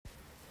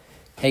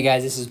Hey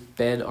guys, this is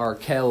Ben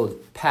Arkell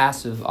with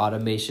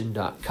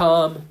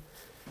PassiveAutomation.com.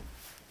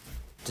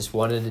 Just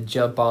wanted to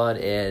jump on,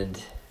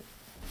 and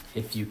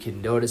if you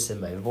can notice in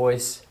my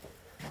voice,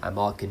 I'm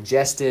all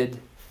congested,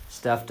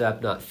 stuffed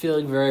up, not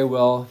feeling very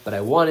well, but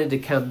I wanted to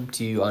come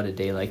to you on a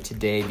day like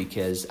today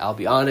because I'll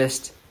be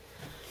honest,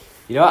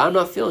 I'm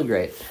not feeling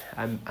great.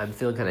 I'm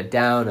feeling kind of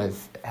down.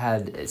 I've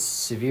had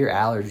severe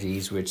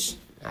allergies, which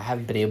I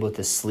haven't been able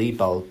to sleep.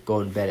 I'll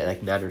go in bed at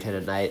like 9 or 10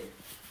 at night,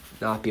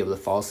 not be able to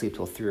fall asleep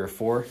till 3 or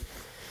 4,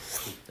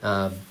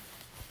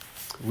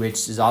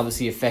 which is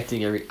obviously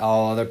affecting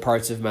all other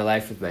parts of my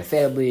life, with my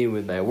family,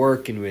 with my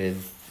work, and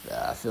with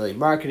affiliate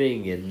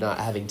marketing, and not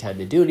having time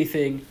to do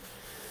anything.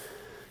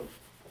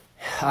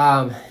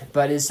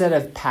 But instead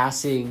of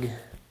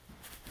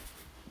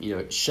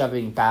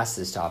shoving past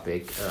this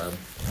topic,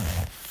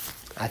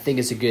 I think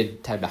it's a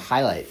good time to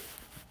highlight,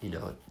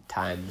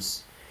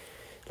 times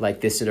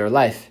like this in our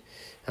life.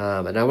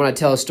 And I want to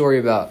tell a story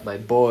about my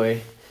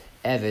boy,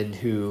 Evan,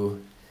 who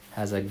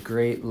has a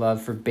great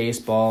love for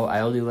baseball.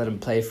 I only let him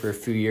play for a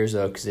few years,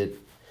 though, because it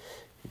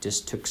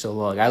just took so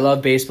long. I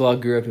love baseball. I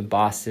grew up in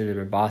Boston, and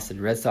I'm a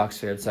Boston Red Sox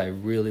fan, so I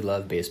really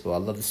love baseball. I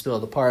love the smell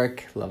of the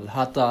park, love the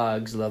hot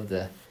dogs, love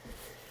the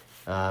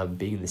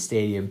being in the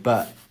stadium.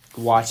 But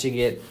watching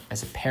it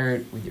as a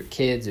parent with your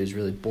kids, it was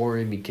really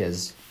boring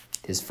because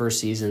his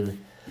first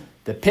season,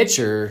 the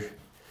pitcher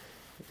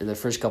in the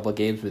first couple of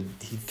games,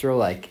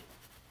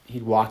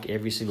 he'd walk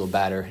every single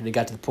batter. And it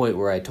got to the point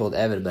where I told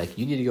Evan,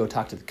 you need to go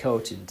talk to the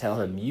coach and tell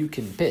him you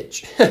can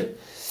pitch.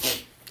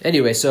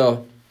 Anyway,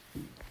 so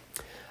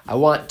I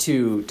want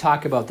to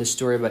talk about the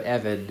story about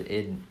Evan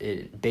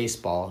in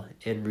baseball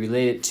and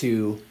relate it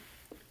to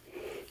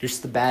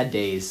just the bad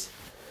days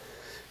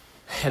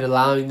and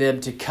allowing them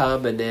to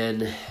come, and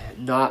then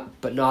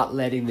not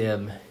letting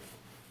them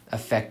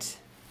affect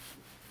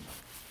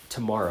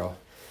tomorrow.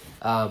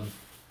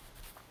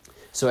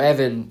 So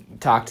Evan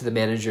talked to the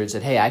manager and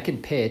said, hey, I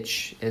can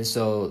pitch. And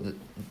so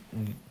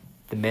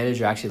the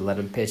manager actually let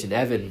him pitch. And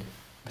Evan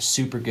was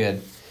super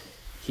good.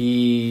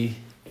 He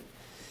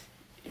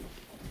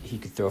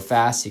could throw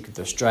fast, he could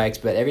throw strikes.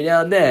 But every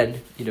now and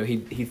then,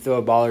 he'd throw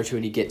a ball or two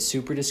and he'd get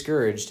super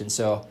discouraged. And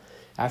so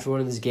after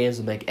one of these games,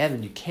 I'm like,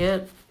 Evan, you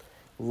can't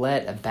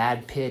let a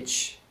bad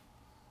pitch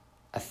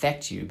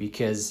affect you,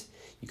 because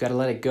you got to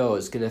let it go.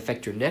 It's going to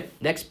affect your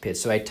next pitch.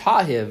 So I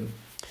taught him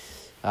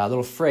a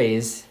little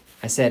phrase.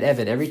 I said,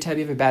 Evan, every time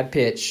you have a bad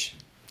pitch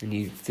and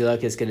you feel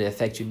like it's going to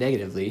affect you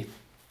negatively,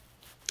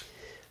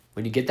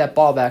 when you get that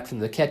ball back from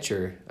the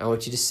catcher, I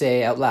want you to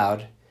say out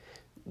loud,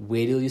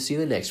 wait till you see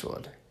the next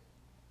one.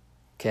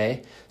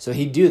 Okay? So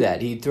he'd do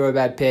that. He'd throw a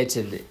bad pitch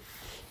and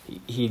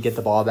he'd get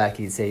the ball back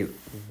and he'd say,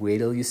 wait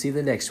till you see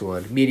the next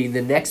one. Meaning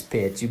the next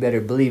pitch, you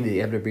better believe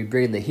it, I'm going to be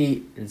bringing the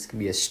heat, and it's going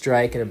to be a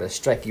strike, and I'm going to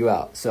strike you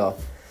out. So,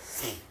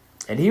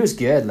 and he was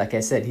good. Like I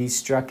said, he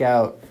struck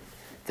out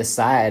the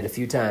side a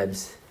few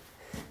times.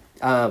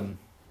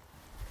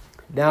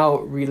 Now,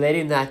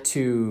 relating that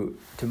to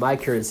my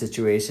current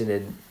situation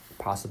and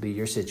possibly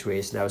your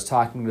situation, I was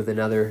talking with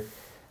another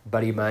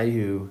buddy of mine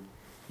who,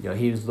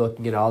 he was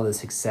looking at all the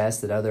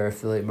success that other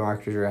affiliate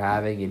marketers are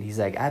having, and he's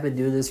like, I've been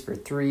doing this for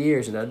 3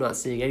 years and I'm not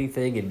seeing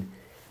anything, and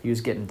he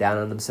was getting down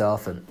on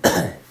himself. And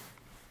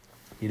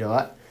you know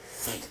what?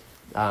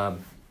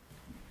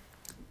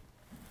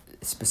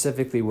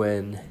 Specifically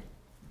when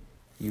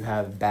you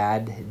have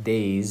bad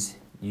days,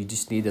 you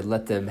just need to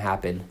let them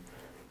happen.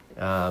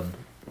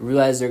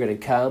 Realize they're going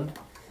to come,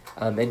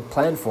 and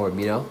plan for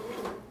them,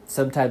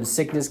 Sometimes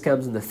sickness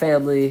comes in the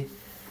family,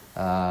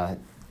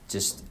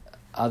 just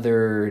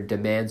other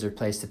demands are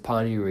placed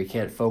upon you where you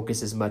can't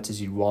focus as much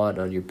as you'd want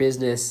on your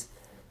business.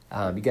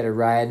 You got to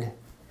ride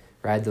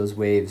those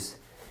waves.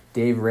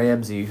 Dave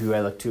Ramsey, who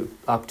I look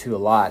up to a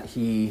lot,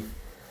 he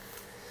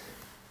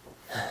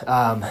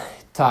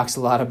talks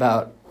a lot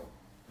about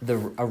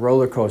a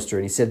roller coaster,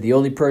 and he said the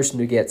only person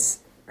who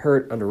gets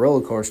hurt on a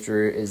roller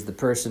coaster is the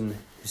person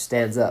who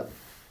stands up,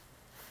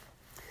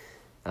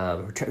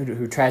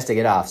 who tries to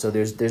get off. So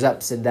there's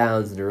ups and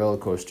downs in a roller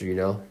coaster,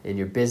 in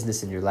your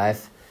business, in your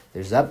life.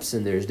 There's ups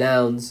and there's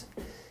downs.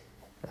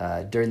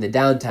 During the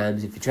down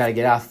times, if you try to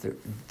get off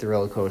the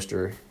roller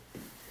coaster,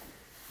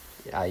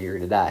 you're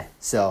going to die.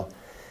 So,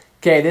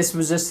 okay, this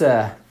was just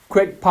a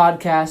quick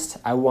podcast.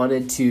 I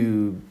wanted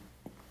to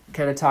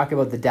kind of talk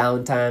about the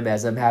downtime,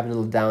 as I'm having a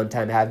little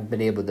downtime. I haven't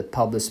been able to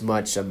publish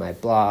much on my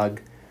blog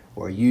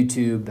or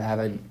YouTube. I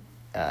haven't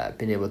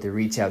been able to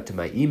reach out to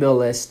my email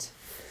list.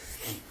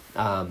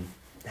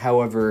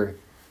 However,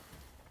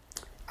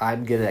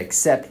 I'm going to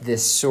accept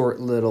this short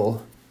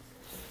little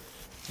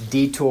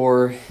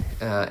detour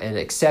and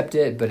accept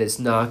it, but it's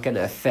not going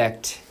to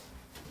affect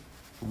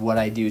what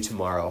I do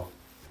tomorrow,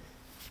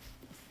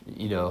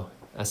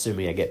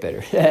 assuming I get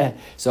better.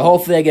 So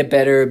hopefully I get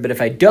better, but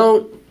if I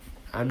don't,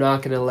 I'm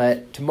not going to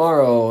let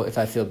tomorrow, if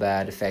I feel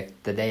bad,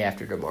 affect the day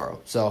after tomorrow.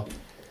 So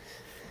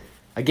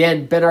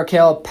again, Ben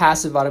Arkell,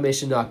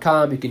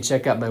 PassiveAutomation.com. You can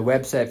check out my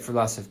website for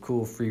lots of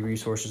cool free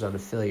resources on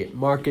affiliate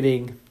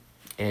marketing,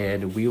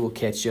 and we will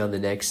catch you on the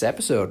next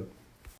episode.